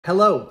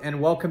Hello,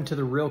 and welcome to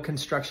the Real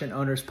Construction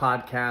Owners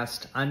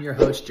Podcast. I'm your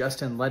host,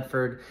 Justin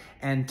Ledford,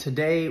 and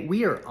today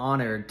we are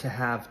honored to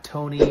have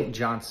Tony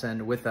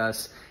Johnson with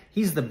us.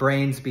 He's the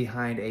brains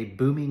behind a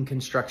booming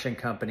construction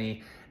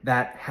company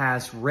that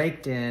has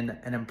raked in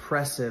an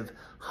impressive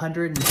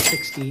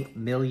 $160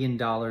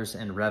 million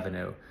in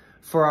revenue.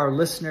 For our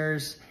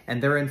listeners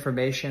and their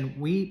information,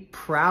 we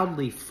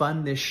proudly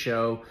fund this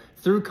show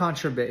through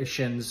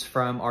contributions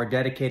from our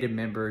dedicated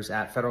members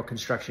at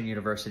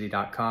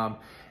federalconstructionuniversity.com.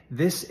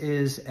 This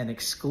is an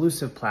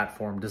exclusive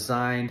platform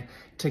designed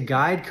to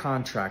guide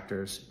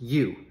contractors,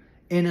 you,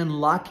 in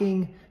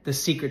unlocking the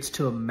secrets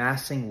to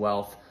amassing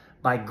wealth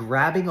by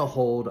grabbing a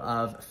hold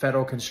of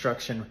federal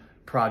construction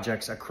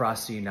projects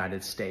across the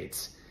United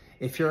States.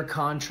 If you're a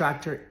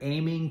contractor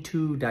aiming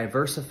to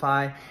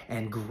diversify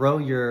and grow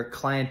your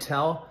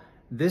clientele,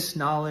 this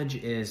knowledge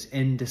is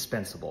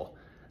indispensable.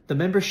 The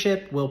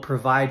membership will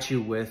provide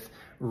you with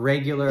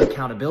regular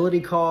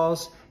accountability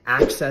calls,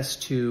 access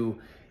to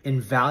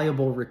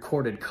invaluable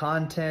recorded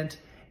content,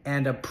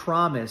 and a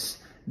promise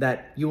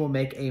that you will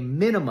make a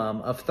minimum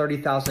of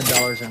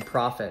 $30,000 in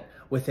profit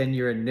within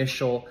your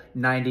initial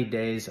 90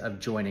 days of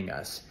joining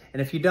us.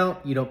 And if you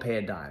don't pay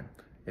a dime.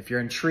 If you're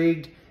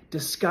intrigued,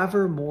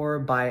 discover more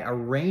by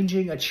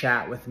arranging a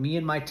chat with me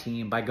and my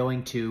team by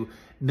going to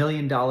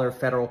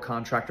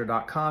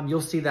milliondollarfederalcontractor.com.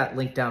 You'll see that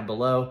link down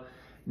below.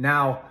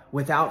 Now,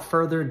 without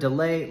further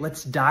delay,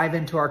 let's dive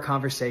into our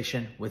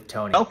conversation with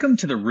Tony. Welcome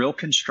to the Real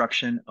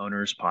Construction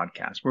Owners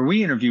Podcast, where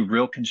we interview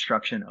real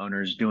construction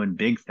owners doing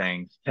big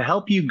things to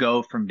help you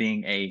go from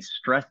being a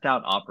stressed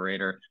out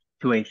operator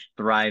to a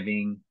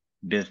thriving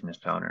business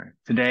owner.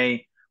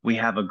 Today, we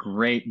have a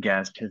great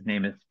guest. His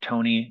name is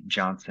Tony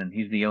Johnson.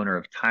 He's the owner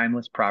of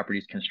Timeless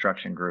Properties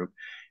Construction Group.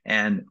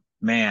 And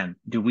man,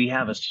 do we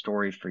have a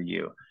story for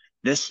you.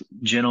 This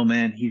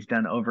gentleman, he's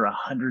done over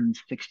 $160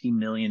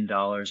 million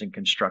in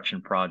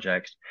construction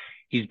projects.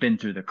 He's been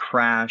through the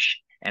crash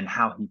and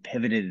how he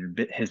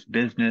pivoted his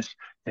business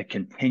to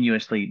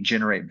continuously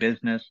generate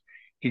business.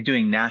 He's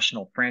doing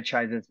national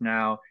franchises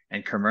now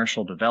and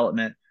commercial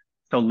development.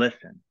 So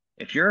listen,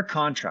 if you're a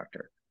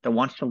contractor that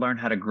wants to learn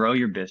how to grow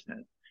your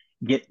business,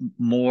 get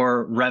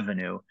more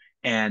revenue,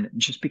 and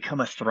just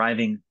become a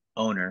thriving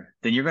owner,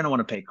 then you're going to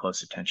want to pay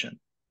close attention.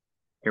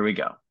 Here we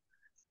go.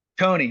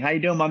 Tony, how you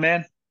doing, my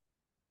man?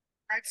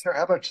 Great, sir.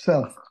 How about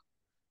yourself?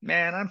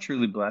 Man, I'm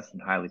truly blessed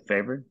and highly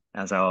favored,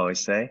 as I always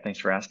say. Thanks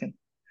for asking.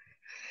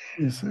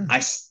 Yes, sir.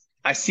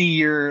 I see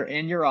you're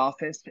in your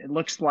office. It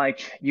looks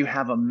like you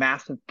have a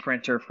massive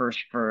printer for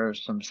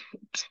some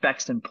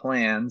specs and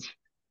plans.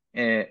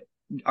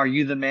 Are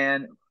you the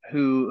man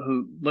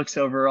who looks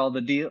over all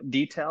the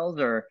details,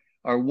 or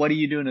what are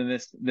you doing in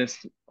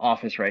this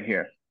office right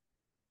here?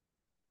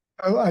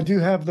 Oh, I do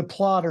have the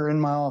plotter in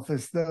my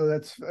office, though.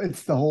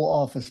 It's the whole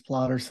office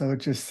plotter, so it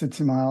just sits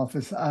in my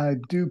office. I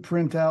do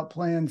print out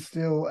plans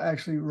still.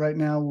 Actually, right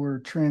now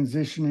we're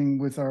transitioning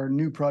with our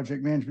new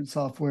project management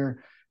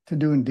software to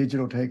doing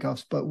digital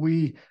takeoffs. But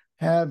we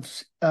have,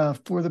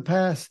 for the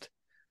past,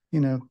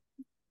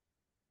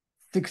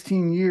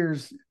 16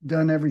 years,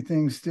 done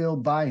everything still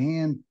by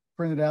hand,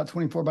 printed out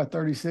 24 by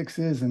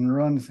 36s and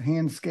runs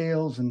hand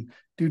scales and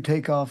do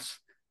takeoffs.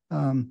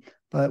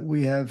 But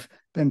we have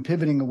been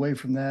pivoting away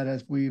from that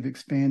as we've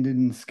expanded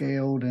and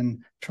scaled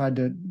and tried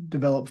to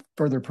develop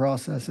further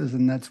processes.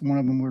 And that's one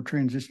of them we're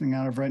transitioning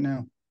out of right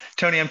now.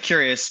 Tony, I'm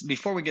curious,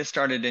 before we get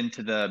started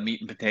into the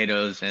meat and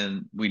potatoes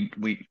and we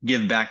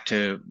give back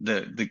to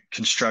the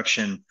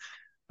construction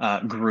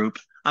group,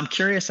 I'm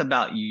curious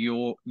about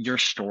your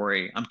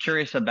story. I'm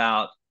curious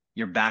about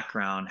your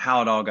background,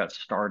 how it all got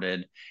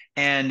started.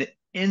 And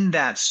in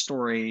that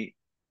story,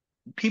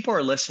 people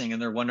are listening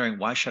and they're wondering,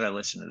 why should I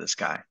listen to this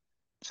guy?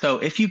 So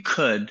if you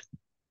could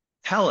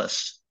tell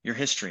us your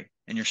history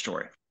and your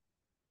story.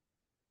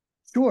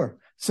 Sure.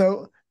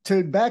 So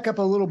to back up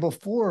a little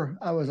before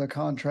I was a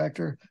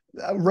contractor,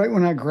 right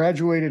when I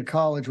graduated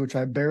college, which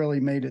I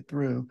barely made it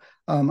through,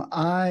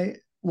 I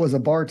was a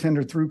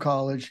bartender through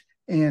college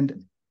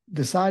and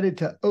decided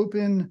to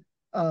open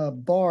a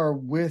bar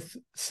with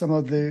some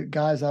of the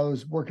guys I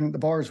was working at the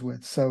bars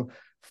with. So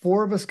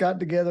 4 of us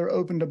got together,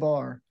 opened a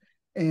bar.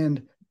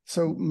 And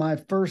so my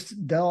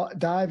first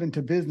dive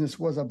into business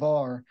was a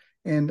bar.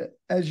 And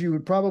as you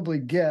would probably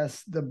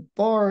guess, the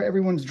bar,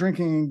 everyone's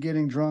drinking and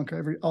getting drunk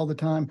all the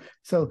time.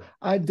 So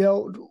I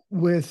dealt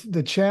with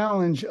the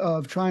challenge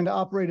of trying to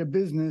operate a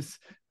business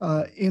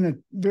in a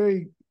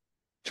very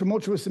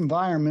tumultuous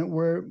environment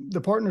where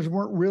the partners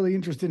weren't really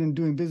interested in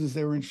doing business.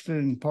 They were interested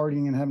in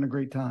partying and having a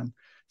great time.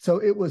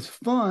 So it was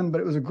fun,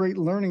 but it was a great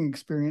learning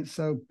experience.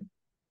 So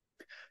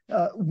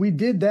we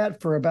did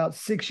that for about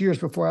 6 years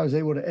before I was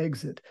able to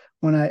exit.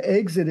 When I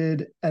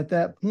exited at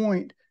that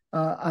point,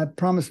 I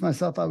promised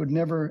myself I would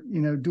never,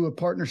 do a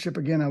partnership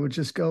again. I would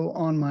just go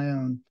on my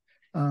own.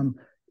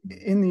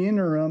 In the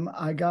interim,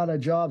 I got a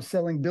job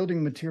selling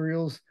building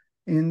materials.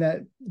 In that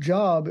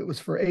job, it was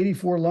for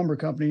 84 Lumber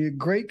Company, a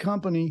great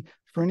company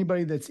for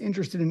anybody that's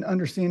interested in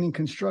understanding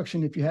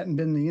construction if you hadn't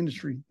been in the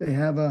industry. They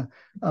have a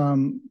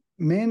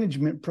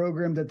management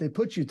program that they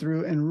put you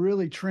through and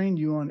really trained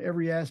you on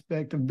every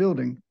aspect of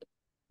building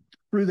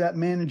through that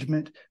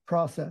management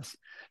process.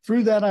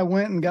 Through that, I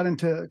went and got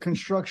into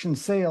construction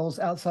sales,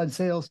 outside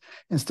sales,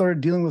 and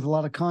started dealing with a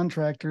lot of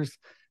contractors,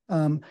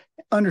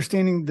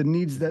 understanding the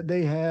needs that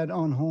they had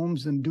on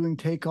homes and doing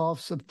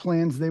takeoffs of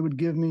plans they would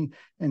give me,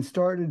 and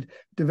started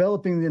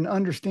developing an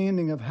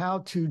understanding of how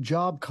to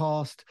job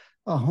cost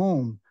a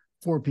home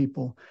for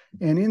people.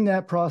 And in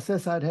that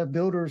process, I'd have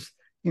builders,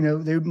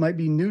 they might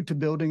be new to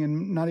building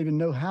and not even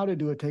know how to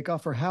do a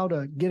takeoff or how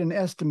to get an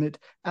estimate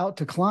out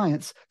to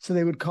clients. So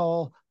they would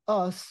call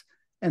us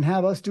and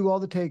have us do all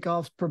the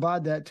takeoffs,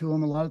 provide that to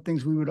them. A lot of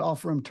things we would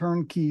offer them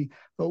turnkey,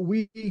 but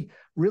we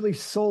really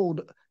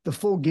sold the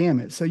full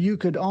gamut. So you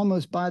could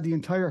almost buy the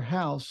entire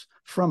house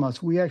from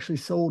us. We actually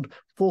sold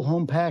full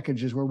home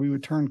packages where we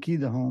would turnkey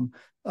the home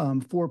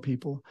for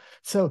people.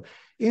 So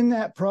in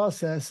that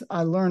process,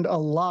 I learned a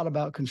lot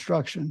about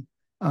construction.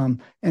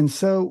 And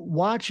so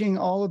watching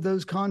all of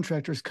those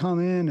contractors come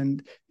in,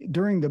 and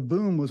during the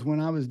boom was when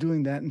I was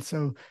doing that. And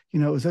so, it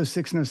was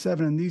 06 and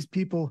 07, and these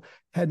people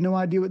had no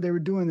idea what they were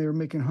doing. They were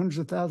making hundreds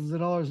of thousands of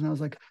dollars. And I was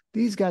like,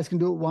 these guys can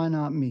do it. Why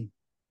not me?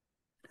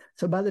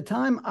 So by the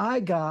time I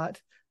got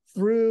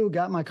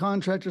my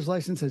contractor's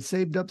license, had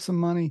saved up some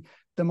money,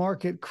 the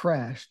market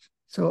crashed.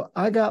 So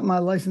I got my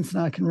license,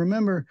 and I can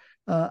remember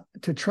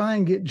to try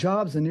and get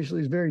jobs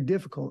initially is very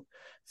difficult.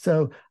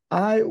 So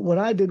what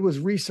I did was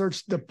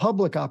research the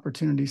public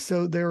opportunities.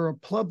 So there are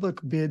public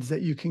bids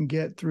that you can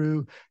get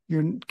through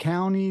your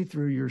county,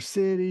 through your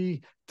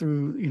city,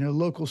 through,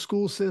 local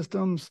school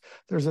systems.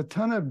 There's a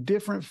ton of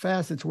different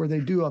facets where they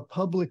do a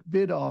public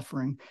bid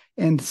offering.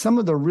 And some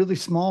of the really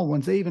small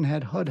ones, they even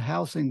had HUD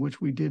housing,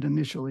 which we did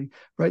initially,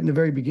 right in the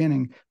very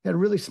beginning. They had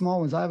really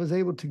small ones. I was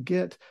able to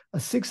get a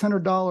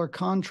 $600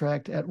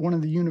 contract at one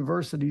of the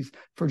universities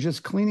for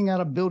just cleaning out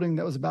a building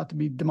that was about to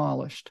be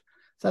demolished.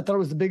 So I thought it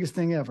was the biggest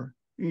thing ever.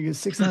 You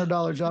get a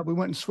 $600 job. We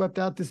went and swept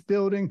out this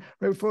building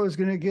right before it was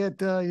going to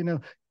get,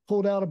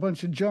 pulled out a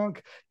bunch of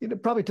junk.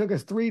 It probably took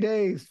us 3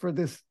 days for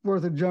this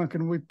worth of junk.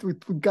 And we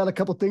got a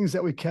couple things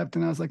that we kept.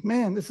 And I was like,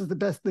 man, this is the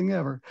best thing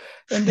ever.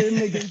 And then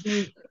they gave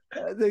me,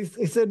 they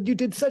said, you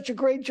did such a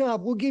great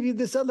job. We'll give you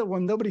this other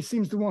one nobody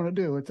seems to want to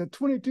do. It's a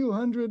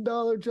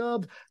 $2,200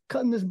 job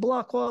cutting this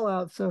block wall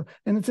out. So,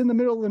 and it's in the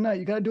middle of the night.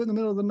 You got to do it in the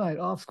middle of the night,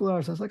 off school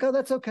hours. I was like, oh,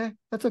 that's okay.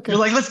 That's okay. You're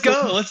like, let's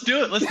go. Let's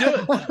do it. Let's do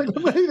it.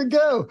 I'm ready to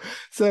go.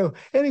 So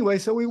anyway,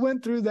 so we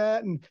went through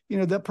that, and,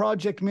 that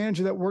project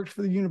manager that worked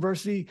for the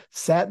university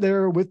sat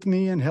there with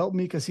me and helped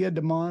me because he had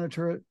to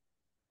monitor it.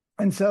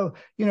 And so,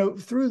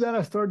 through that,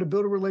 I started to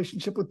build a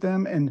relationship with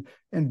them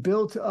and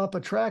built up a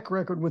track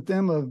record with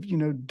them of,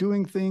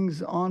 doing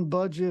things on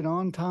budget,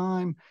 on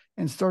time,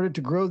 and started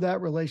to grow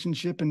that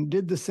relationship, and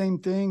did the same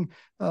thing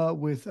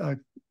with a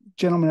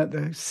gentleman at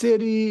the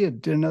city. I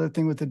did another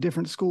thing with a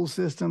different school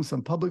system,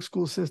 some public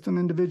school system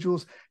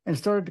individuals, and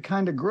started to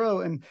kind of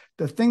grow. And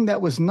the thing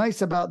that was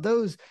nice about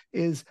those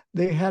is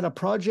they had a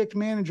project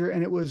manager,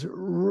 and it was,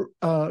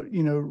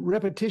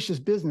 repetitious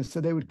business. So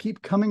they would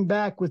keep coming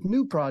back with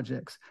new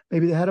projects.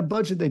 Maybe they had a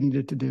budget they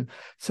needed to do.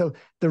 So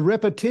the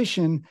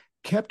repetition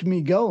kept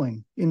me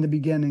going in the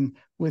beginning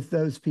with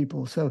those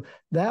people. So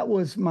that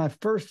was my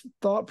first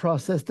thought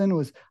process then,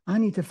 was I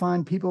need to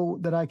find people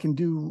that I can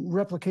do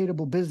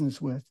replicatable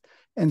business with.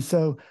 And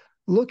so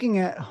looking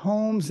at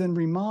homes and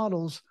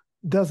remodels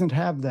doesn't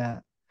have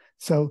that.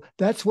 So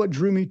that's what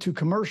drew me to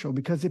commercial,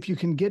 because if you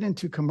can get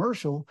into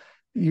commercial,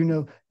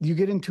 you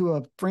get into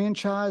a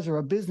franchise or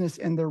a business,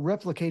 and they're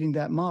replicating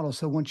that model.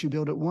 So once you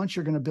build it once,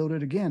 you're going to build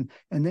it again.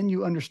 And then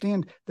you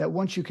understand that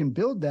once you can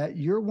build that,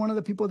 you're one of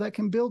the people that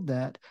can build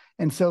that.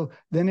 And so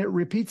then it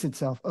repeats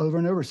itself over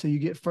and over. So you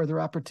get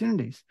further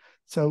opportunities.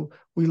 So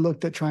we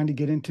looked at trying to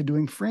get into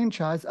doing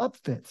franchise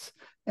upfits.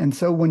 And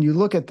so when you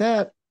look at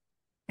that,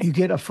 you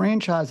get a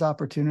franchise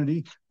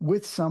opportunity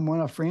with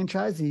someone, a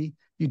franchisee.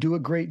 You do a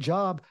great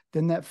job,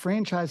 then that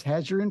franchise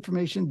has your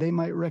information. They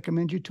might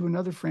recommend you to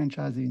another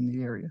franchisee in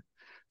the area.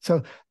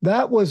 So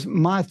that was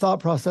my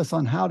thought process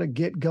on how to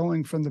get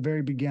going from the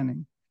very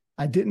beginning.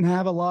 I didn't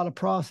have a lot of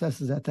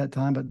processes at that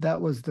time, but that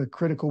was the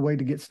critical way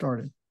to get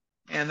started.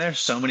 And there's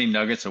so many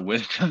nuggets of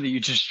wisdom that you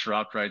just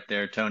dropped right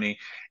there, Tony.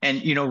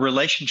 And,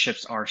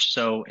 relationships are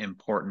so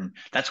important.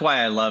 That's why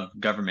I love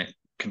government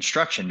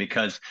construction,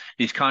 because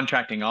these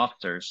contracting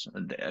officers,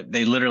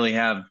 they literally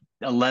have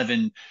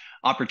 11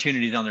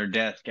 opportunities on their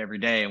desk every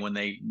day. And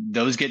when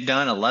those get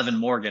done, 11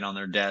 more get on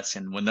their desk.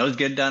 And when those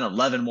get done,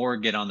 11 more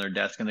get on their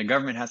desk. And the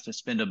government has to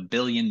spend $1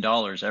 billion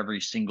every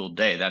single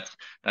day.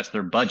 That's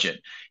their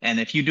budget.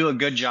 And if you do a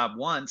good job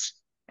once,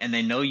 and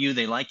they know you,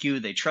 they like you,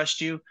 they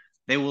trust you,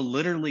 they will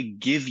literally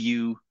give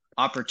you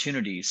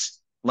opportunities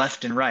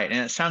left and right.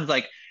 And it sounds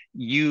like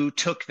you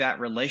took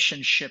that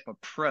relationship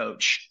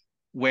approach,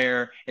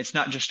 where it's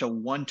not just a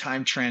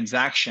one-time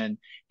transaction,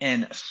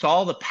 and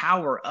saw the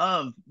power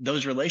of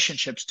those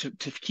relationships to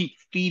keep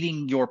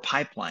feeding your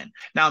pipeline.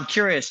 Now, I'm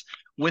curious,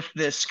 with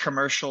this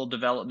commercial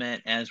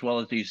development as well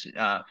as these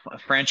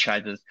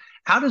franchises,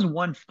 how does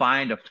one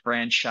find a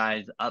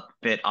franchise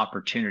upfit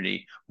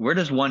opportunity? Where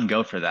does one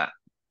go for that?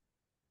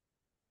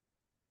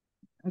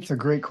 That's a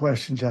great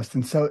question,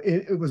 Justin. So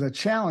it was a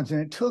challenge,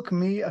 and it took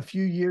me a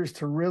few years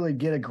to really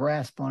get a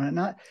grasp on it.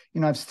 Not,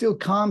 I've still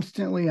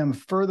constantly I'm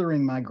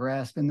furthering my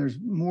grasp, and there's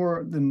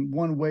more than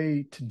one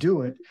way to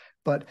do it.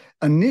 But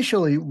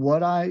initially,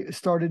 what I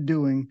started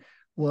doing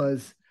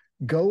was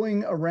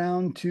going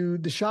around to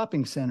the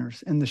shopping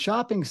centers, and the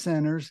shopping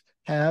centers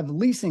have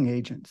leasing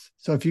agents.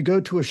 So if you go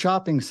to a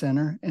shopping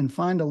center and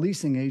find a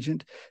leasing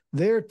agent,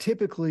 they're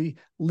typically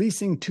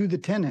leasing to the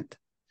tenant.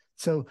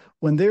 So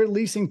when they're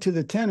leasing to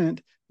the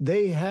tenant,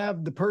 they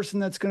have the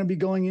person that's going to be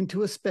going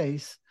into a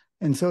space.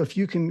 And so if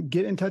you can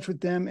get in touch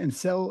with them and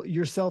sell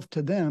yourself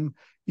to them,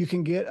 you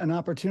can get an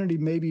opportunity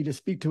maybe to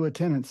speak to a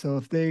tenant. So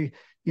if they,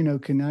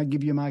 can I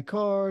give you my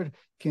card?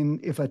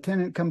 If a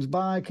tenant comes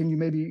by, can you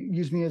maybe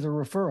use me as a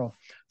referral?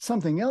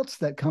 Something else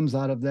that comes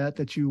out of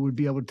that you would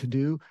be able to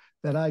do,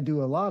 that I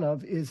do a lot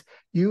of, is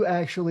you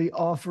actually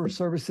offer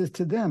services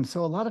to them.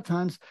 So a lot of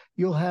times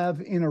you'll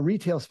have in a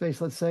retail space,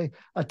 let's say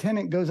a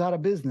tenant goes out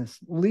of business,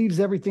 leaves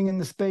everything in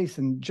the space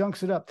and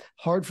junks it up.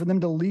 Hard for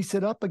them to lease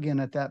it up again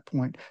at that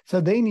point.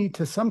 So they need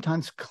to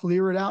sometimes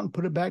clear it out and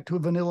put it back to a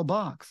vanilla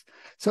box.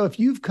 So if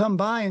you've come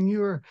by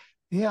and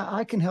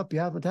I can help you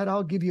out with that.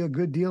 I'll give you a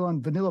good deal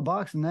on vanilla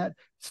box, and that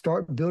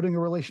start building a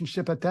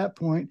relationship at that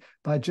point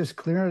by just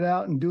clearing it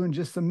out and doing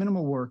just some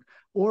minimal work.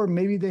 Or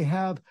maybe they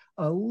have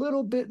a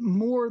little bit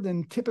more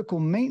than typical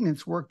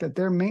maintenance work that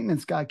their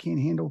maintenance guy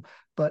can't handle,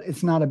 but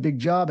it's not a big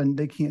job and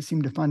they can't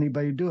seem to find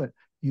anybody to do it.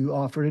 You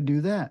offer to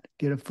do that,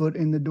 get a foot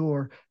in the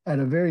door at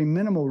a very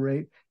minimal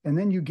rate, and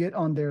then you get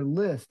on their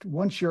list.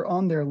 Once you're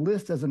on their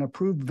list as an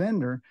approved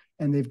vendor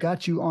and they've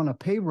got you on a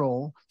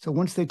payroll, so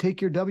once they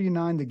take your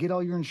W-9, they get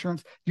all your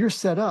insurance, you're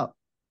set up.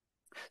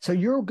 So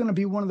you're going to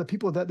be one of the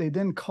people that they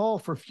then call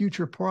for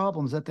future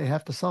problems that they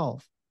have to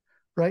solve.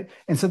 Right.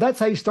 And so that's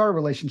how you start a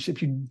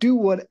relationship. You do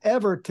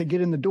whatever to get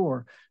in the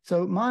door.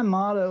 So my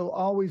motto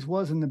always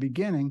was in the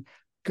beginning,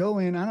 go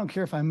in. I don't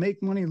care if I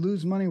make money,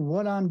 lose money,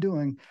 what I'm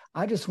doing.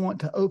 I just want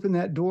to open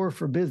that door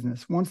for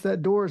business. Once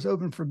that door is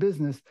open for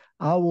business,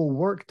 I will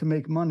work to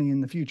make money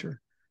in the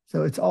future.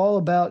 So it's all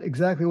about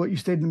exactly what you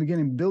stated in the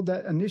beginning. Build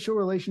that initial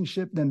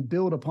relationship, then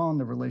build upon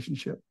the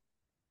relationship.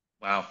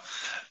 Wow.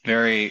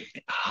 Very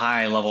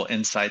high level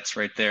insights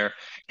right there.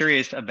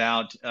 Curious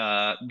about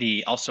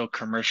the also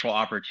commercial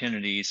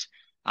opportunities.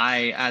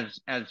 As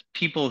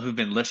people who've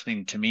been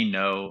listening to me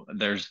know,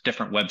 there's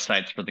different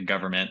websites for the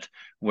government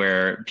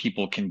where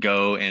people can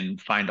go and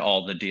find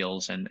all the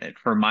deals. And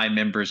for my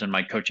members in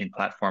my coaching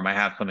platform, I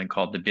have something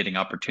called the bidding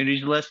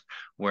opportunities list,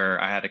 where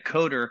I had a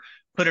coder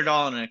put it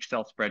all in an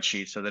Excel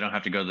spreadsheet so they don't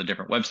have to go to the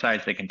different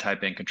websites. They can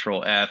type in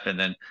Control F and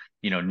then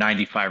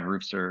 95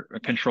 roofs are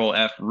Control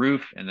F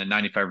roof, and then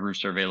 95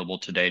 roofs are available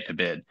today to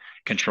bid.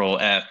 Control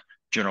F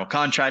general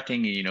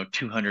contracting,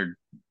 200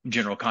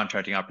 general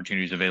contracting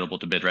opportunities available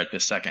to bid right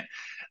this second.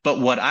 But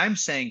what I'm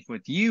saying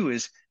with you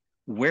is,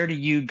 where do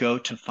you go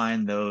to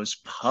find those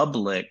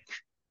public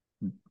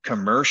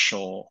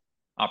commercial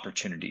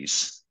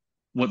opportunities?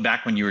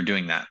 Back when you were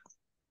doing that?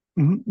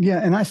 Yeah,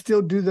 and I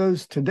still do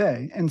those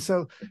today. And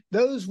so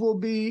those will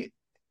be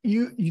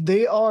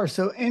they are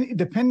so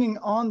depending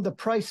on the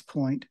price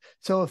point.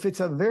 So if it's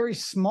a very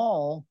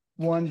small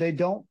one, they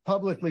don't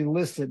publicly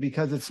list it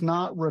because it's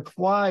not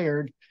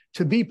required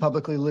to be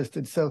publicly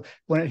listed. So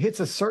when it hits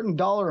a certain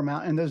dollar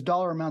amount, and those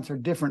dollar amounts are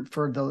different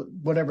for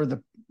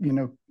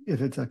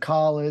if it's a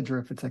college or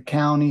if it's a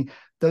county,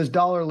 those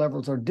dollar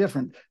levels are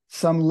different.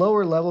 Some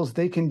lower levels,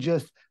 they can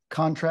just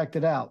contract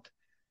it out.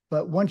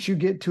 But once you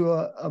get to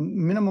a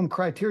minimum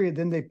criteria,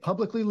 then they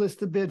publicly list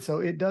the bid. So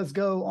it does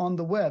go on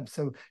the web.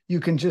 So you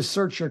can just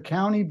search your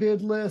county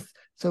bid list.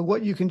 So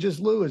what you can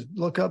just do is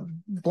look up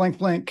blank,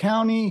 blank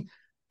county,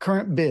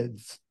 current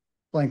bids,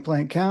 blank,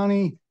 blank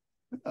county,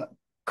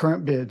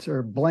 current bids,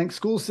 or blank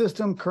school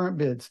system, current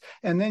bids.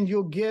 And then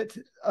you'll get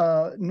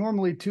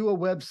normally to a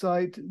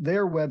website,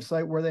 their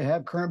website, where they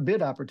have current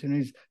bid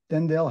opportunities.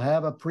 Then they'll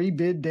have a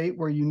pre-bid date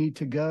where you need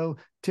to go.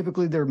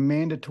 Typically, they're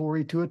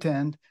mandatory to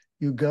attend.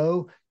 You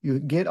go, you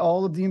get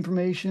all of the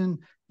information.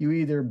 You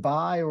either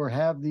buy or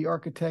have the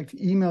architect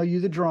email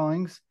you the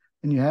drawings,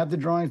 and you have the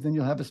drawings, then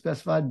you'll have a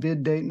specified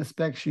bid date and a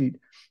spec sheet.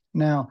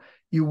 Now,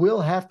 you will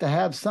have to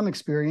have some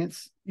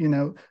experience,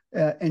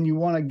 and you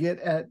want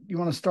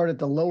to start at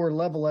the lower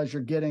level as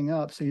you're getting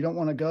up. So you don't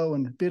want to go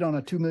and bid on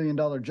a $2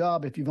 million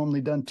job if you've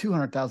only done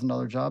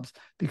 $200,000 jobs,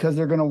 because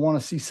they're going to want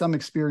to see some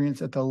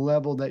experience at the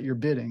level that you're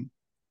bidding.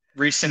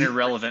 Recent and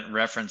relevant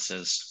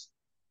references.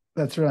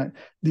 That's right.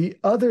 The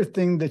other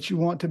thing that you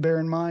want to bear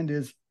in mind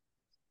is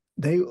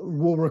they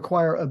will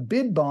require a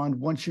bid bond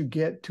once you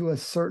get to a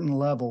certain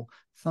level.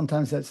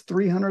 Sometimes that's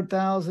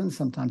 $300,000,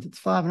 sometimes it's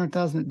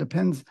 $500,000. It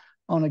depends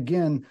on,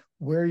 again,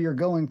 where you're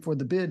going for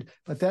the bid,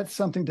 but that's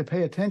something to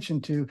pay attention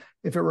to.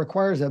 If it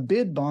requires a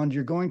bid bond,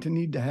 you're going to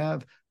need to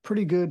have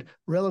pretty good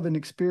relevant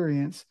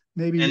experience,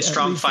 maybe and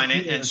strong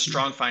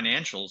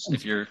financials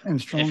if you're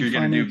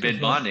going to do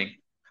bid bonding.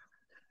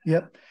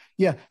 Yep.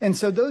 Yeah. And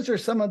so those are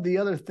some of the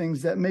other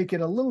things that make it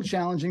a little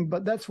challenging,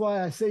 but that's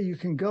why I say you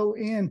can go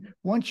in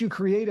once you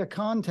create a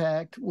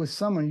contact with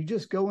someone, you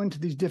just go into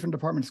these different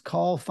departments,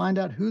 call, find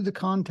out who the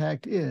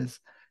contact is,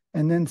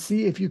 and then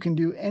see if you can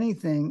do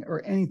anything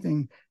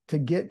to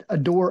get a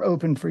door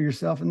open for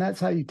yourself. And that's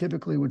how you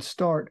typically would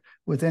start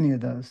with any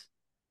of those.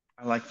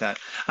 I like that.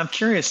 I'm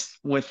curious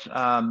with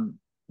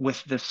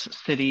this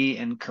city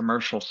and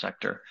commercial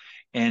sector.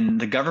 In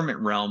the government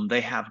realm,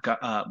 they have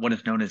got what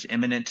is known as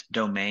eminent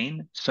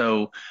domain.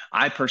 So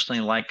I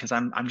personally like, because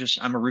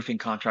I'm a roofing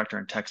contractor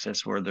in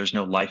Texas where there's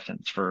no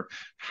license for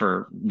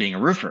being a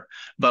roofer.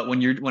 But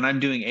when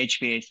I'm doing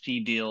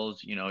HVAC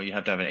deals, you know, you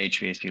have to have an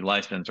HVAC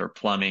license or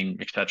plumbing,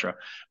 etc.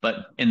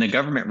 But in the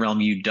government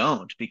realm, you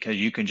don't, because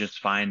you can just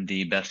find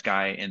the best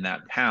guy in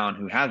that town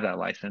who has that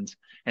license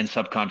and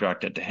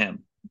subcontract it to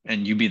him,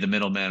 and you be the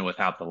middleman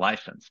without the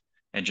license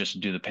and just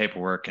do the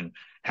paperwork and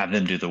have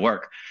them do the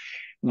work.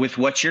 With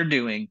what you're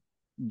doing,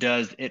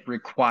 does it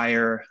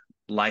require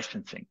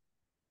licensing?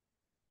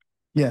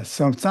 Yes.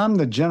 So if I'm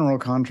the general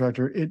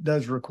contractor, it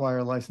does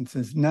require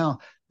licenses. Now,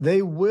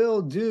 they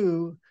will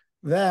do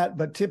that,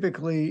 but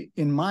typically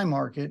in my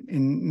market,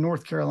 in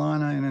North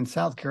Carolina and in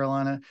South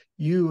Carolina,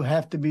 you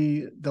have to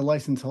be the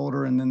license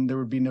holder, and then there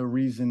would be no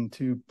reason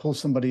to pull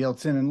somebody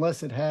else in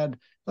unless it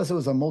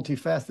was a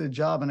multifaceted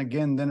job. And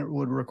again, then it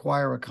would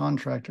require a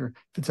contractor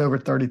if it's over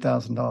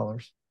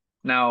 $30,000.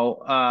 Now,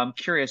 I'm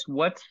curious,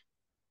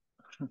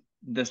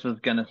 this is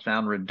going to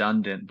sound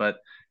redundant, but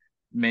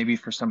maybe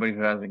for somebody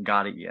who hasn't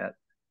got it yet,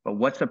 but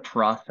what's a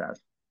process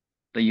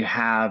that you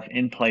have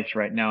in place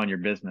right now in your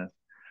business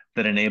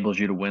that enables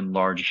you to win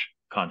large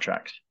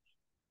contracts?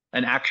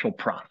 An actual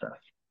process.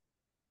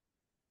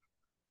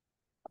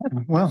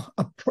 Well,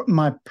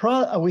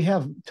 we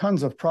have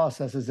tons of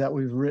processes that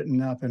we've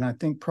written up, and I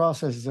think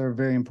processes are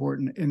very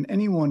important. And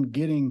anyone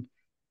getting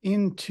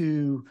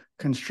into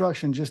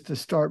construction, just to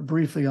start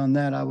briefly on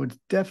that, I would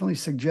definitely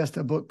suggest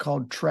a book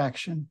called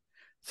Traction.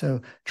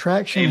 So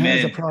Traction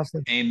has a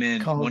process.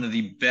 Amen. One of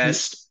the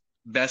best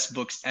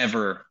books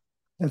ever.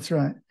 That's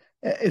right.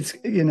 It's,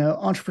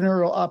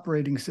 entrepreneurial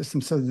operating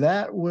system. So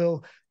that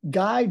will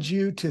guide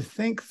you to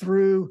think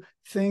through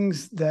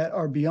things that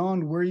are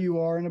beyond where you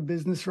are in a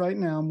business right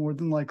now, more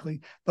than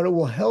likely, but it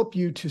will help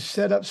you to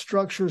set up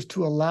structures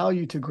to allow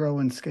you to grow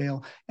and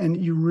scale.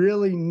 And you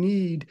really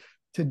need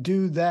to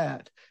do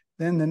that.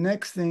 Then the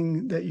next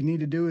thing that you need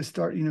to do is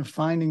start,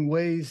 finding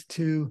ways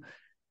to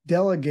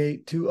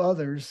delegate to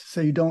others so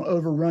you don't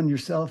overrun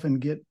yourself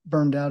and get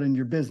burned out in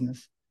your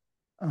business.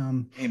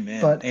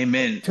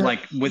 Amen.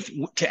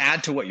 To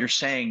add to what you're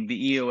saying,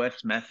 the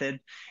EOS method,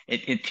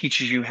 it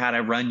teaches you how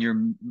to run your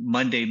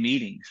Monday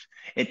meetings.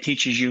 It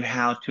teaches you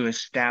how to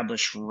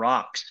establish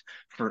rocks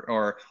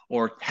or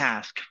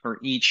task for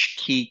each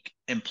key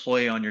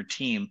employee on your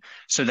team.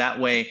 So that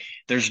way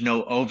there's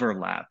no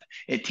overlap.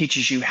 It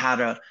teaches you how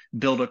to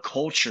build a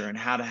culture and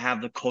how to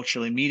have the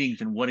culturally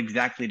meetings and what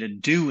exactly to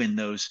do in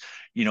those,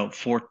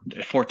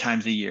 four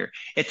times a year.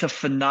 It's a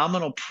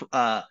phenomenal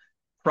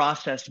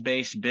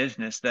process-based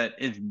business that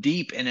is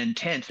deep and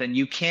intense. And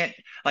you can't,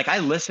 I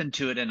listened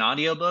to it in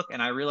audiobook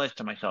and I realized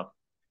to myself,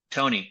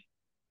 Tony,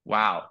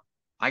 wow,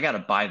 I got to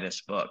buy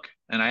this book.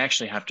 And I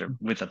actually have to,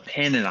 with a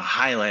pen and a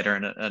highlighter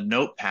and a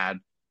notepad,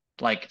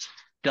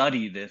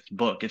 study this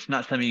book. It's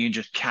not something you can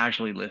just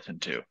casually listen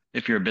to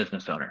if you're a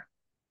business owner.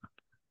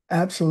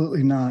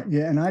 Absolutely not.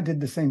 Yeah. And I did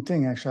the same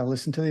thing. Actually, I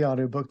listened to the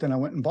audiobook, then I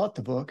went and bought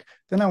the book.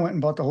 Then I went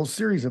and bought the whole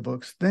series of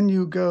books. Then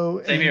you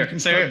go you can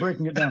start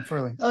breaking it down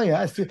further. Oh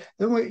yeah. I see.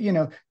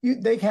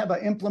 They have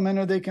an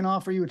implementer they can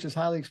offer you, which is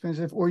highly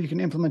expensive, or you can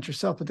implement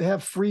yourself, but they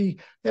have free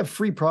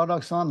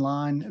products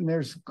online, and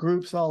there's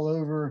groups all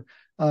over.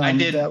 I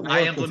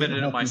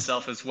implemented it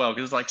myself as well,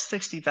 because it's like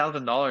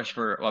 $60,000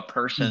 for a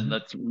person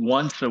that's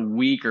once a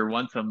week or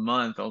once a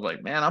month. I was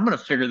like, man, I'm going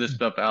to figure this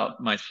stuff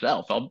out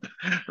myself.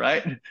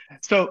 Right.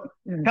 So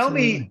tell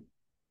me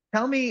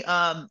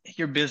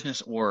your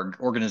business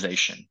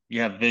organization.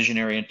 You have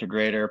visionary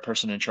integrator,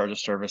 person in charge of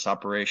service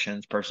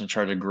operations, person in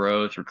charge of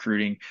growth,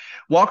 recruiting.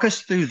 Walk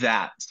us through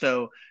that.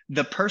 So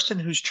the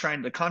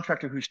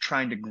contractor who's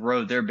trying to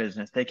grow their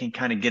business, they can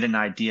kind of get an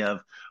idea of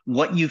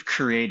what you've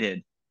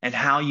created and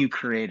how you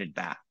created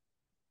that.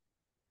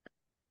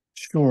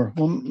 Sure.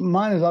 Well,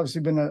 mine has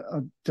obviously been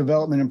a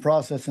development and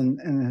process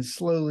and has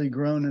slowly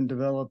grown and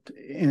developed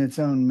in its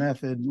own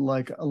method,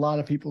 like a lot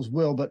of people's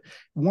will. But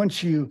once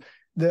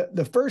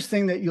the first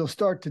thing that you'll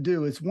start to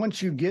do is,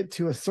 once you get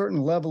to a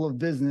certain level of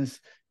business,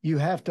 you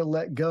have to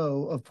let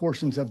go of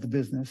portions of the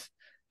business.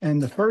 And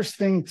the first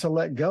thing to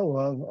let go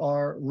of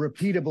are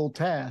repeatable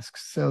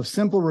tasks. So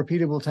simple,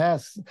 repeatable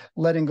tasks,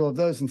 letting go of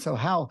those. And so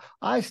how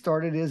I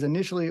started is,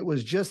 initially it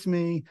was just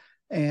me.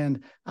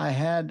 And I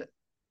had,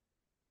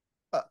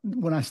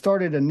 when I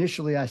started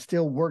initially, I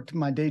still worked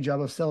my day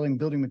job of selling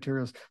building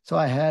materials. So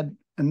I had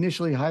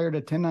initially hired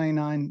a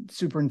 1099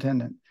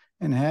 superintendent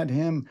and had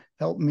him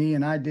help me.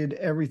 And I did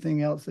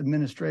everything else,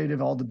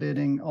 administrative, all the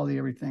bidding, all the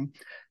everything.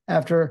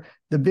 After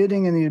the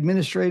bidding and the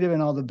administrative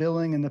and all the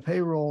billing and the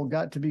payroll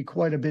got to be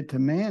quite a bit to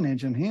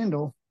manage and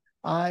handle,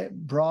 I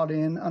brought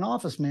in an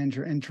office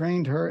manager and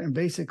trained her and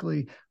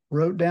basically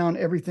wrote down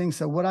everything.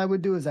 So what I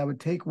would do is I would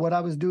take what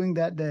I was doing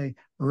that day,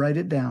 write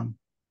it down.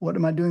 What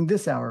am I doing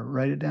this hour?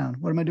 Write it down.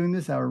 What am I doing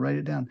this hour? Write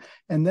it down.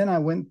 And then I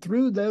went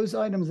through those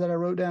items that I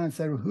wrote down and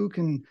said, well, who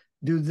can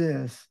do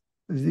this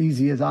as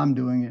easy as I'm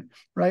doing it,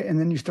 right? And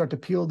then you start to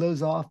peel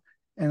those off.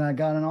 And I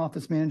got an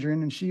office manager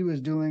in, and she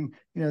was doing,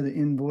 the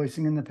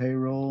invoicing and the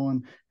payroll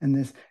and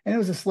this. And it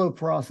was a slow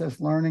process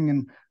learning.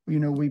 And,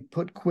 we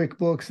put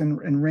QuickBooks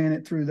and ran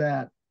it through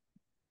that.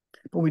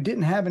 But we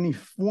didn't have any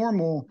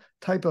formal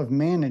type of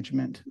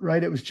management,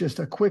 right? It was just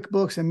a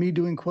QuickBooks and me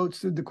doing quotes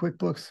through the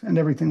QuickBooks and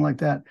everything like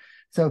that.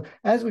 So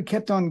as we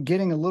kept on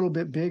getting a little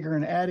bit bigger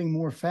and adding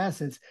more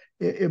facets,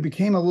 it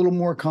became a little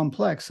more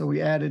complex. So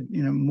we added,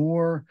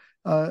 more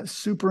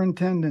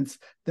superintendents.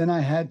 Then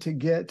I had to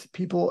get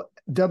people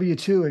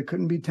W-2. It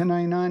couldn't be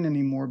 1099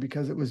 anymore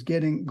because it was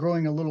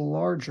growing a little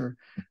larger.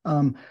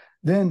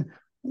 Then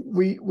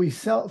we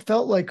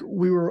felt like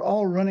we were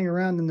all running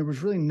around and there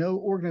was really no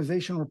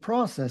organizational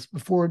process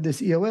before this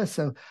EOS.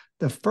 So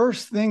the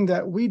first thing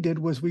that we did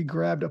was we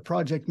grabbed a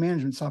project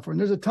management software, and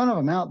there's a ton of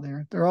them out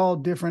there. They're all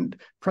different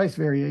price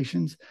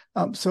variations.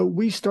 So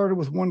we started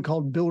with one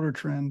called Builder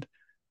Trend,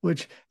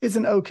 which is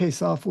an okay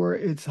software.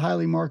 It's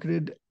highly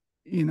marketed.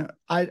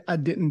 I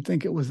didn't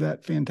think it was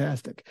that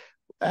fantastic.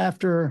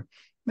 After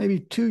maybe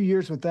 2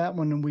 years with that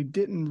one, and we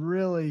didn't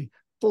really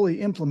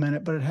fully implement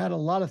it, but it had a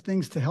lot of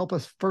things to help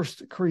us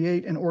first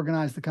create and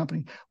organize the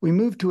company. We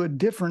moved to a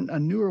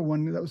newer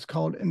one that was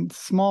called, and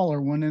smaller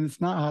one, and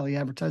it's not highly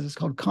advertised. It's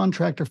called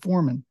Contractor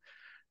Foreman.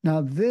 Now,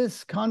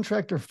 this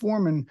Contractor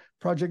Foreman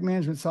project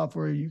management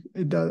software,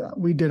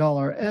 we did all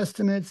our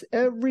estimates,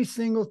 every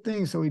single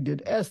thing. So we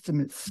did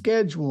estimates,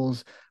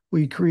 schedules.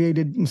 We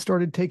created and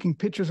started taking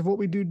pictures of what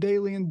we do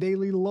daily and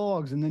daily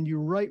logs, and then you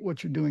write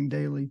what you're doing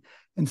daily.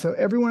 And so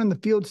everyone in the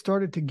field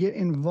started to get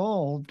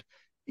involved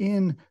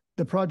in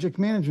the project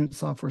management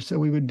software. So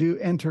we would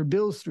enter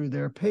bills through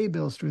there, pay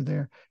bills through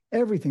there,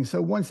 everything.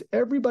 So once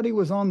everybody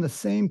was on the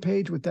same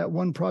page with that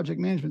one project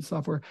management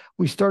software,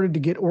 we started to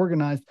get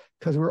organized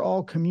because we're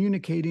all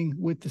communicating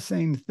with the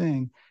same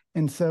thing.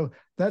 And so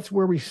that's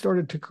where we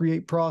started to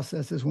create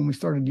processes when we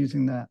started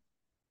using that.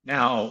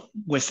 Now,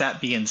 with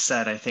that being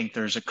said, I think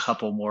there's a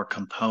couple more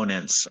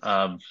components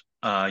of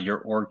your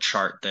org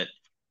chart that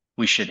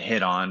we should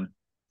hit on,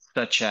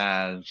 such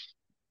as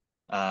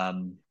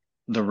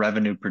the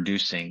revenue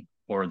producing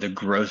or the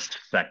growth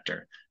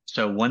sector.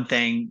 So one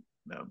thing,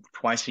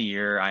 twice a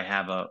year, I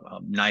have a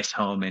nice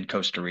home in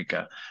Costa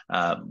Rica,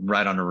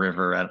 right on a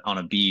river, on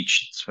a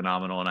beach. It's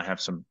phenomenal. And I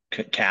have some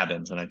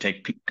cabins, and I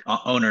take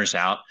owners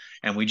out,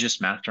 and we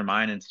just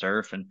mastermind and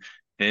surf and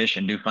fish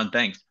and do fun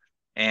things.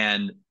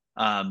 And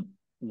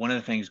one of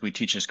the things we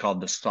teach is called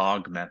the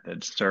SOG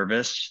method: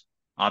 service,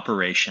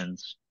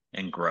 operations,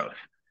 and growth.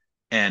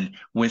 And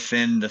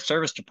within the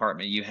service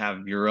department, you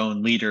have your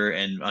own leader,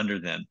 and under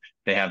them,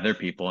 they have their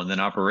people. And then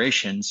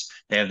operations,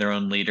 they have their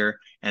own leader,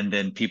 and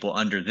then people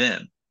under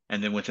them.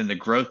 And then within the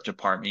growth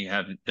department, you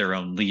have their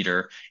own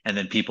leader, and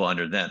then people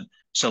under them.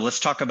 So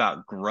let's talk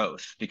about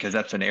growth, because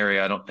that's an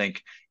area I don't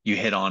think you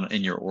hit on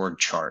in your org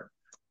chart.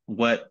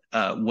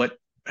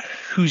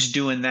 Who's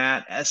doing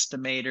that?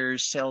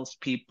 Estimators,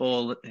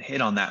 salespeople?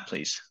 Hit on that,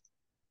 please.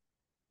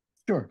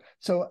 Sure.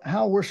 So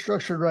how we're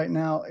structured right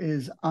now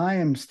is I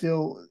am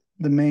still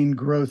the main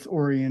growth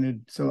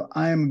oriented. So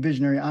I am a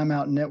visionary. I'm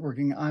out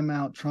networking. I'm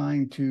out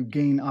trying to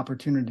gain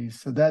opportunities.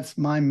 So that's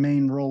my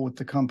main role with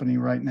the company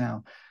right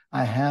now.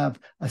 I have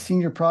a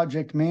senior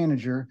project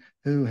manager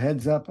who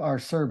heads up our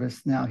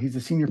service. Now he's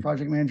a senior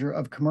project manager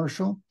of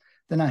commercial.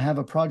 Then I have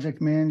a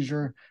project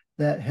manager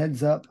that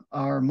heads up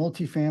our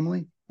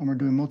multifamily, and we're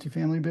doing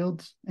multifamily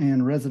builds,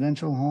 and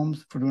residential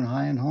homes for doing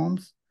high-end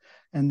homes.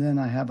 And then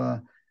I have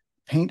a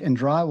paint and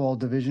drywall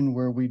division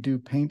where we do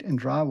paint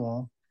and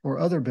drywall for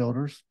other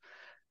builders.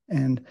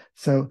 And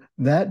so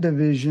that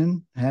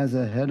division has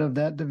a head of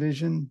that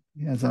division.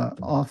 He has an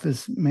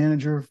office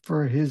manager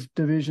for his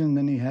division.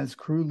 Then he has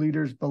crew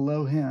leaders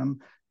below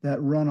him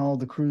that run all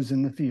the crews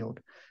in the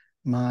field.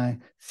 My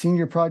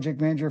senior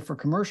project manager for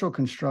commercial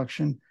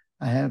construction,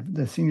 I have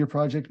the senior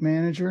project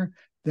manager.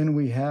 Then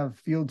we have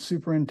field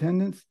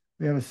superintendents.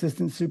 We have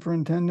assistant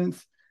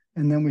superintendents.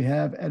 And then we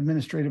have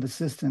administrative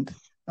assistant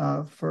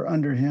for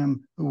under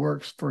him, who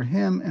works for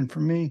him and for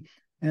me.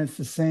 And it's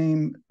the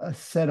same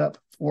setup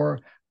for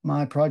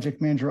my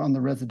project manager on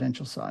the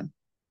residential side.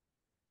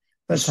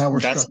 That's how we're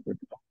structured.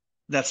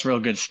 That's real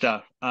good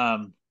stuff.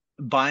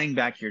 Buying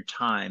Back Your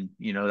Time,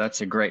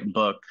 that's a great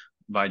book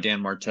by Dan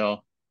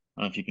Martell.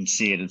 I don't know if you can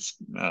see it. It's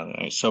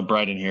so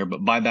bright in here,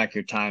 but Buy Back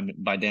Your Time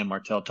by Dan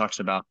Martell talks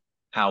about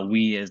how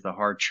we, as the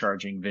hard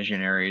charging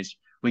visionaries,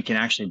 we can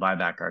actually buy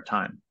back our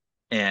time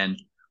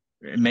and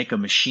make a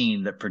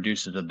machine that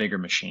produces a bigger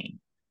machine,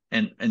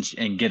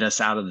 and get us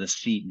out of the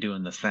seat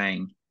doing the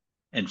thing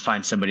and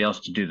find somebody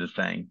else to do the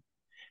thing.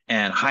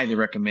 And highly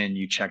recommend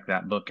you check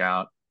that book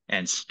out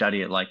and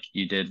study it like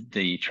you did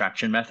the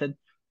traction method.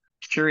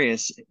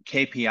 Curious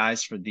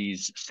KPIs for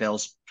these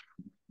sales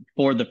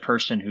for the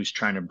person who's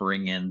trying to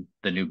bring in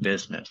the new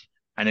business.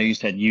 I know you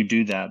said you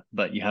do that,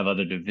 but you have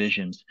other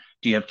divisions.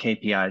 Do you have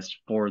KPIs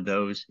for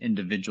those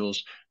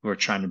individuals who are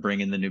trying to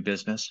bring in the new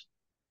business?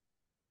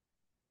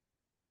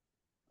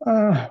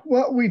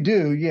 Well, we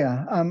do,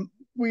 yeah. I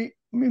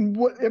mean,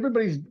 what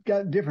everybody's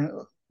got different.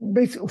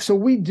 Basically, so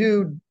we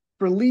do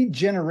for lead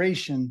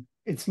generation.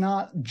 It's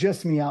not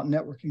just me out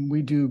networking.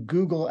 We do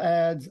Google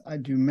ads. I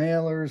do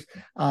mailers.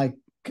 I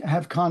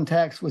have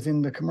contacts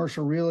within the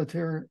commercial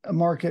realtor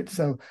market.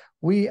 So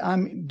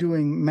I'm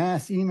doing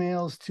mass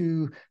emails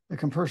to the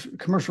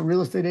commercial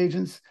real estate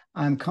agents.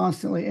 I'm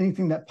constantly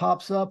anything that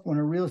pops up when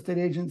a real estate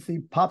agency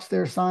pops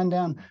their sign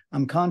down.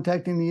 I'm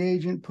contacting the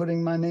agent,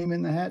 putting my name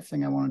in the hat,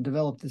 saying I want to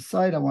develop this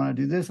site. I want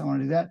to do this. I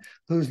want to do that.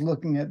 Who's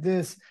looking at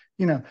this?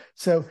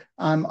 So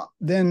I'm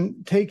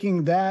then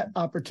taking that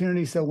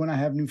opportunity. So when I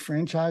have new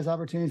franchise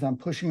opportunities, I'm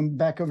pushing them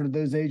back over to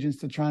those agents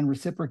to try and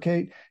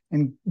reciprocate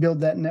and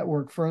build that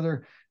network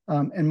further.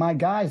 And my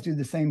guys do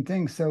the same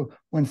thing. So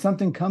when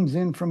something comes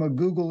in from a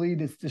Google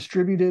lead, it's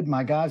distributed.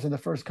 My guys are the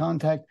first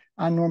contact.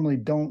 I normally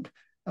don't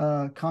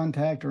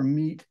contact or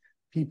meet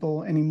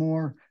people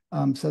anymore.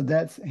 So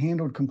that's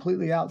handled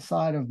completely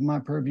outside of my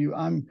purview.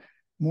 I'm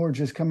more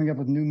just coming up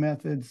with new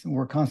methods. And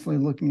we're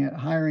constantly looking at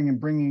hiring and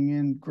bringing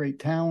in great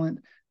talent.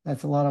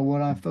 That's a lot of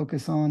what I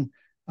focus on.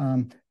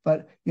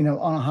 But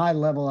on a high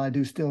level, I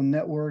do still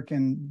network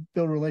and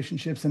build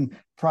relationships, and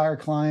prior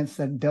clients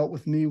that dealt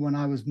with me when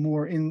I was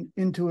more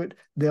into it,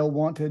 they'll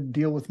want to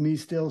deal with me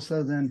still.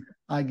 So then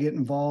I get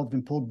involved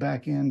and pulled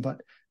back in,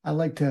 but I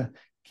like to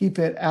keep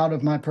it out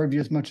of my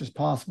purview as much as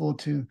possible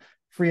to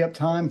free up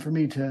time for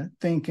me to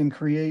think and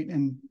create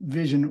and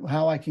vision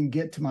how I can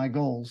get to my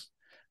goals.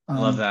 I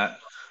love that.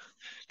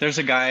 There's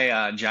a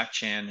guy, Jack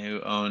Chan,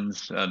 who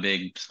owns a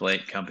big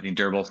slate company,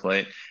 Durable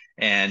Slate,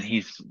 and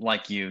he's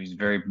like you. He's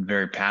very,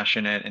 very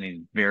passionate, and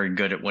he's very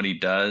good at what he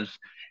does.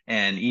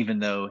 And even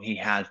though he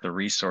has the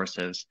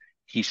resources,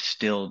 he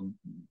still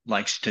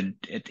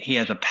he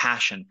has a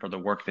passion for the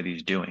work that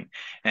he's doing.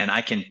 And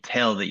I can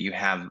tell that you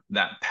have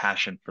that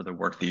passion for the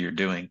work that you're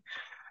doing.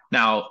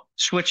 Now,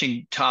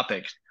 switching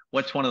topics,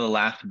 what's one of the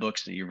last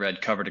books that you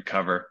read cover to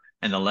cover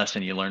and the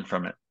lesson you learned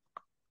from it?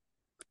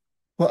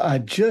 Well, I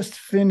just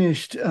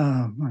finished,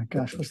 oh my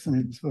gosh, what's the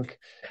name of this book?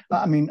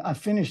 I mean, I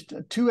finished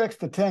 2X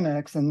to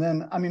 10X, and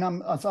then,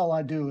 that's all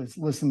I do is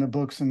listen to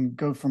books and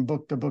go from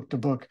book to book to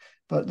book.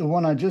 But the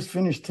one I just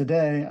finished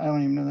today, I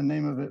don't even know the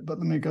name of it, but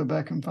let me go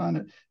back and find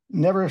it.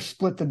 Never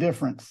Split the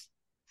Difference.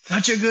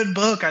 Such a good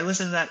book. I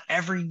listen to that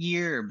every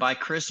year by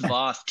Chris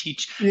Voss, Yeah,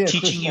 Chris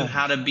teaching you Voss.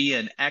 how to be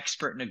an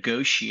expert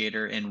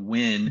negotiator and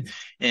win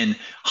in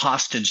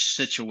hostage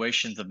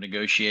situations of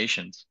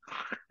negotiations.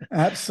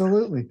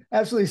 Absolutely.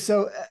 Absolutely.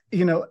 So,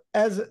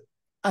 as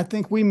I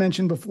think we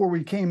mentioned before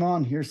we came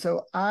on here,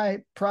 so I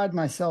pride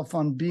myself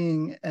on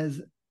being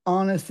as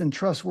honest and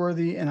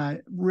trustworthy, and I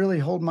really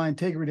hold my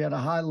integrity at a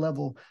high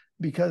level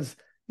because,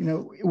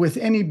 with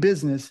any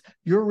business,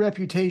 your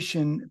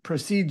reputation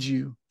precedes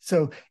you.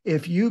 So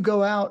if you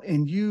go out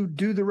and you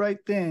do the right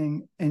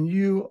thing and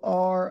you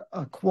are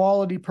a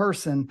quality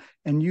person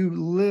and you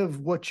live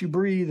what you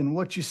breathe and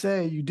what you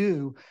say you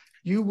do,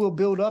 you will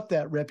build up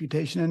that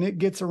reputation, and it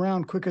gets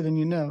around quicker than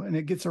you know, and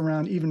it gets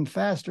around even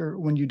faster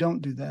when you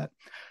don't do that.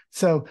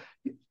 So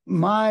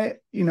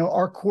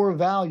our core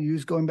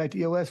values, going back to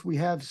EOS, we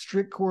have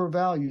strict core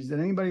values that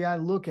anybody I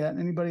look at,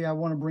 anybody I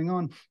want to bring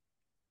on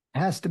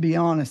has to be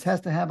honest,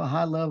 has to have a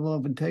high level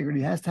of integrity,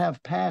 has to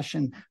have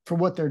passion for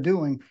what they're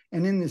doing.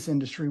 And in this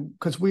industry,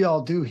 because we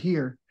all do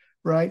here,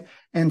 right?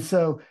 And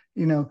so,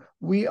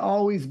 we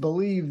always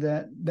believe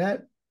that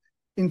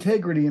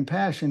integrity and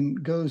passion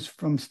goes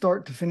from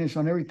start to finish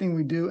on everything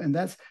we do. And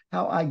that's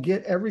how I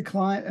get every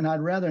client. And I'd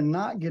rather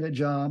not get a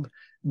job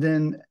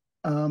than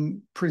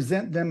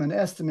present them an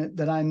estimate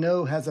that I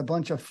know has a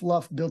bunch of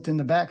fluff built in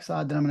the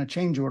backside that I'm going to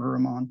change order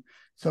them on.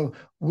 So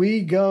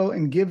we go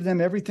and give them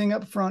everything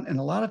up front. And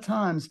a lot of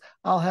times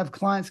I'll have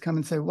clients come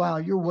and say, wow,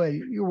 you're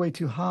way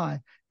too high.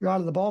 You're out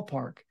of the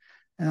ballpark.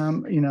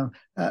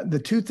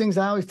 The two things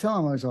I always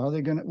tell them is,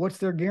 what's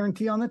their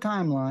guarantee on the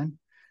timeline?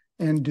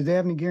 And do they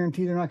have any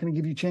guarantee they're not going to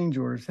give you change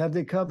orders? Have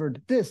they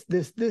covered this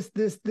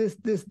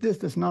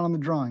that's not on the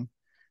drawing?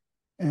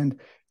 And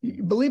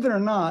believe it or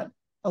not,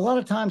 a lot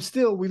of times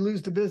still we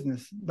lose the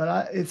business,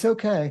 but it's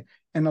okay.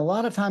 And a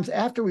lot of times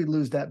after we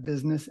lose that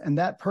business, and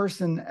that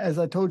person, as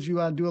I told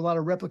you, I do a lot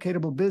of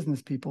replicatable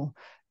business people.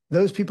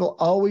 Those people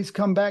always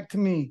come back to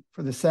me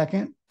for the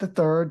second, the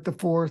third, the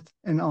fourth,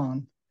 and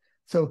on.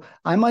 So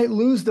I might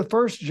lose the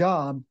first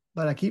job,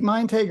 but I keep my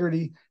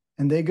integrity,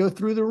 and they go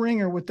through the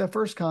ringer with the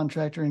first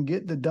contractor and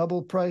get the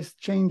double price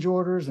change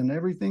orders and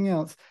everything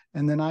else.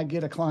 And then I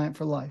get a client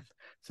for life.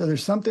 So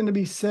there's something to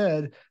be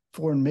said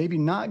for maybe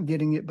not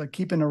getting it, but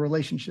keeping a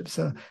relationship.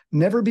 So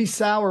never be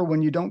sour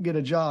when you don't get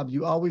a job.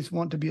 You always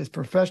want to be as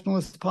professional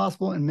as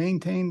possible and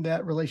maintain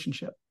that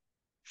relationship.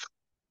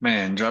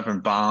 Man,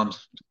 dropping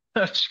bombs.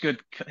 Such good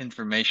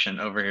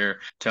information over here,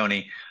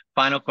 Tony.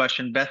 Final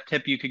question. Best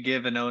tip you could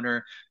give an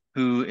owner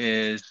who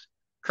is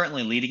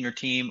currently leading your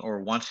team or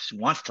wants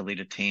to lead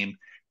a team,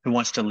 who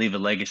wants to leave a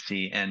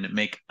legacy and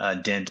make a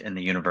dent in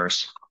the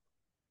universe?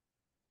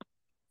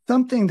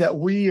 Something that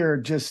we are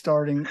just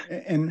starting,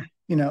 and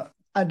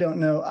I don't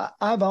know.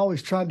 I've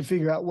always tried to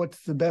figure out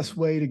what's the best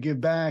way to give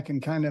back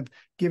and kind of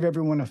give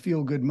everyone a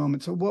feel-good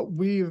moment. So what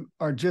we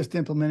are just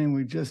implementing,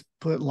 we just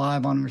put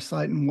live on our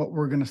site, and what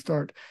we're going to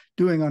start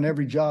doing on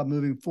every job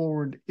moving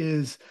forward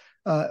is,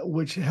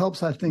 which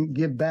helps, I think,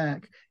 give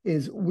back,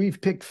 is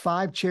we've picked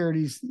 5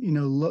 charities,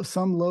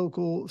 some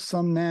local,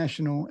 some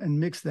national, and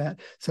mix that.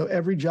 So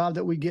every job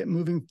that we get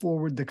moving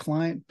forward, the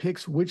client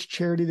picks which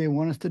charity they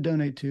want us to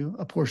donate to.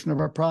 A portion of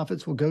our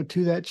profits will go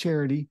to that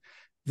charity.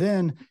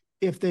 Then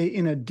if they,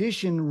 in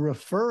addition,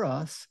 refer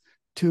us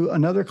to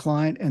another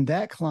client and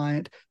that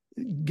client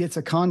gets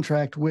a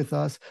contract with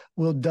us,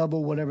 we'll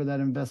double whatever that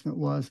investment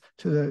was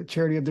to the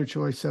charity of their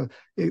choice. So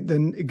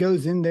then it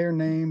goes in their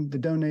name, the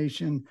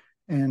donation.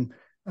 And,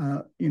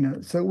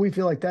 so we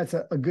feel like that's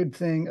a good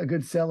thing, a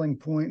good selling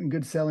point and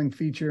good selling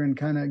feature, and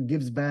kind of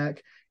gives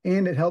back.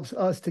 And it helps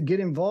us to get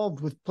involved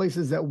with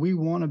places that we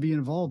want to be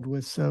involved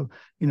with. So,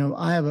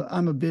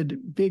 I'm a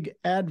big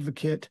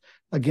advocate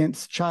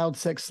against child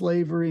sex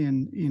slavery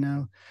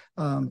and,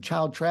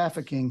 child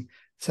trafficking.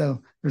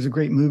 So there's a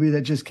great movie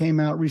that just came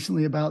out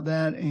recently about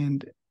that.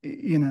 And,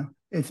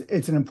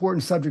 it's an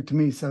important subject to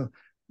me. So,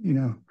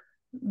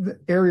 the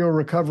aerial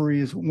recovery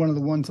is one of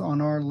the ones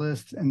on our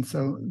list. And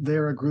so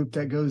they're a group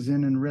that goes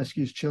in and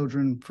rescues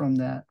children from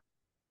that.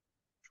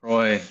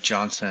 Troy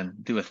Johnson,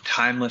 with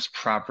Timeless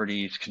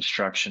Properties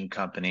Construction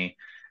Company.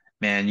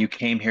 Man, you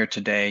came here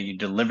today, you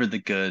delivered the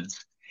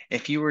goods.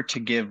 If you were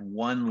to give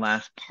one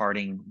last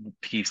parting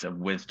piece of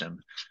wisdom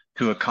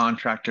to a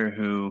contractor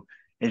who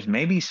is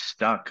maybe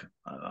stuck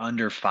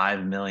under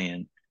 5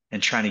 million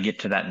and trying to get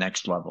to that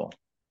next level,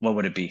 what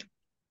would it be?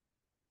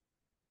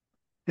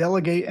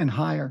 Delegate and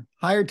hire.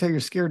 Hire till you're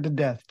scared to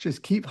death.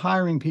 Just keep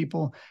hiring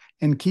people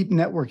and keep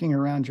networking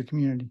around your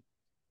community.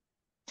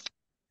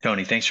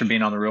 Tony, thanks for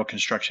being on the Real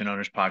Construction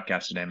Owners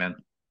podcast today, man.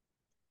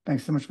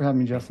 Thanks so much for having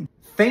me, Justin.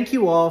 Thank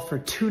you all for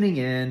tuning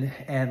in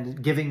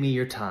and giving me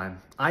your time.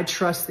 I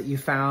trust that you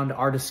found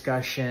our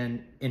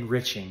discussion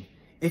enriching.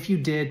 If you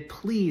did,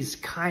 please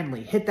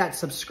kindly hit that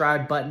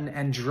subscribe button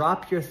and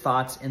drop your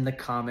thoughts in the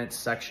comments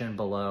section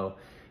below.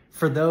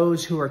 For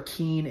those who are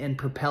keen in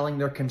propelling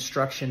their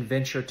construction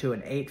venture to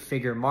an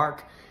 8-figure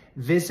mark,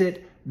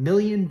 visit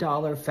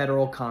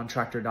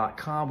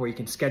milliondollarfederalcontractor.com, where you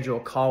can schedule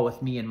a call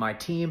with me and my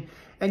team,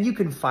 and you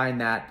can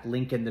find that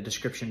link in the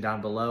description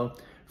down below.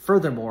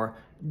 Furthermore,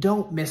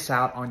 don't miss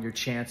out on your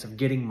chance of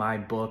getting my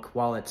book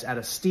while it's at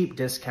a steep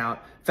discount,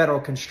 Federal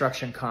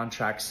Construction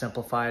Contracts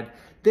Simplified.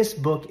 This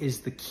book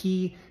is the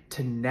key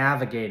to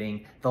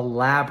navigating the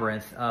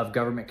labyrinth of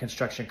government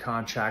construction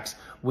contracts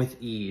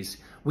with ease.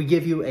 We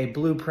give you a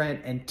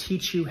blueprint and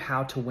teach you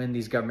how to win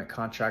these government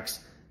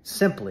contracts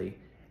simply.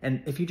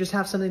 And if you just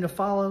have something to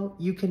follow,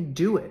 you can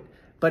do it.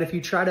 But if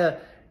you try to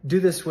do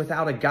this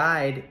without a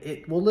guide,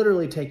 it will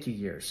literally take you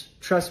years.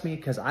 Trust me,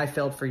 because I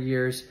failed for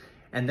years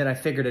and then I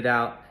figured it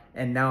out,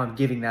 and now I'm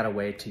giving that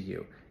away to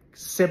you.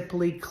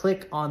 Simply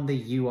click on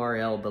the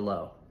URL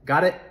below.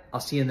 Got it? I'll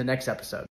see you in the next episode.